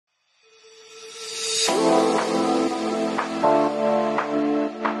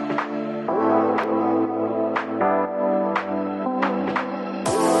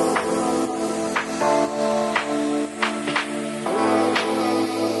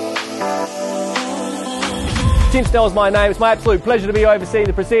Tim Snell's my name. It's my absolute pleasure to be overseeing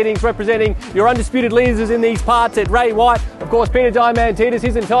the proceedings, representing your undisputed leaders in these parts at Ray White, of course, Peter Diamantidis,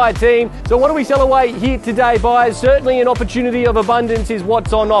 his entire team. So what do we sell away here today, buyers? Certainly an opportunity of abundance is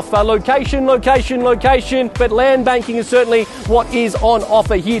what's on offer. Location, location, location, but land banking is certainly what is on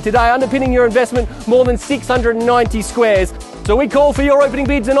offer here today. Underpinning your investment, more than 690 squares. So we call for your opening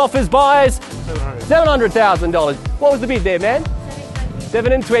bids and offers, buyers. $700,000. What was the bid there, man?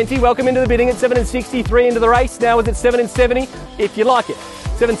 7 and 20. Welcome into the bidding at 7 and 63 into the race. Now is it 7 and 70? If you like it.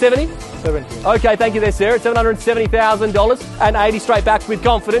 770? 70. Okay, thank you there, Sarah. $770,000 and 80 straight back with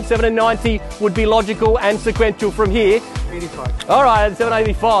confidence. 7 and 90 would be logical and sequential from here. 85. All right,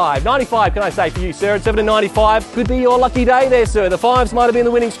 785. 95, can I say for you, Sarah? At 7 and 95 could be your lucky day there, sir. The fives might have been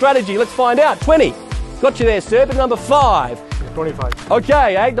the winning strategy. Let's find out. 20. Got you there, sir. But number 5. 25.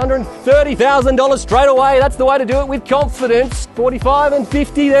 Okay, $830,000 straight away. That's the way to do it with confidence. 45 and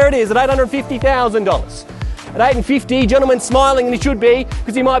 50, there it is at $850,000. At 8 and 50, gentleman's smiling, and he should be,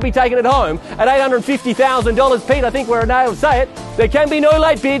 because he might be taking it home. At $850,000, Pete, I think we're able to say it. There can be no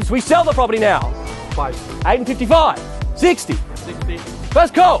late bids. We sell the property now. 5. 8 and 55. 60. 60.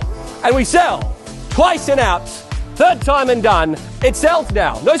 First call. And we sell. Twice and out. Third time and done. It sells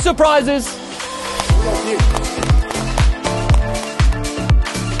now. No surprises. Thank you.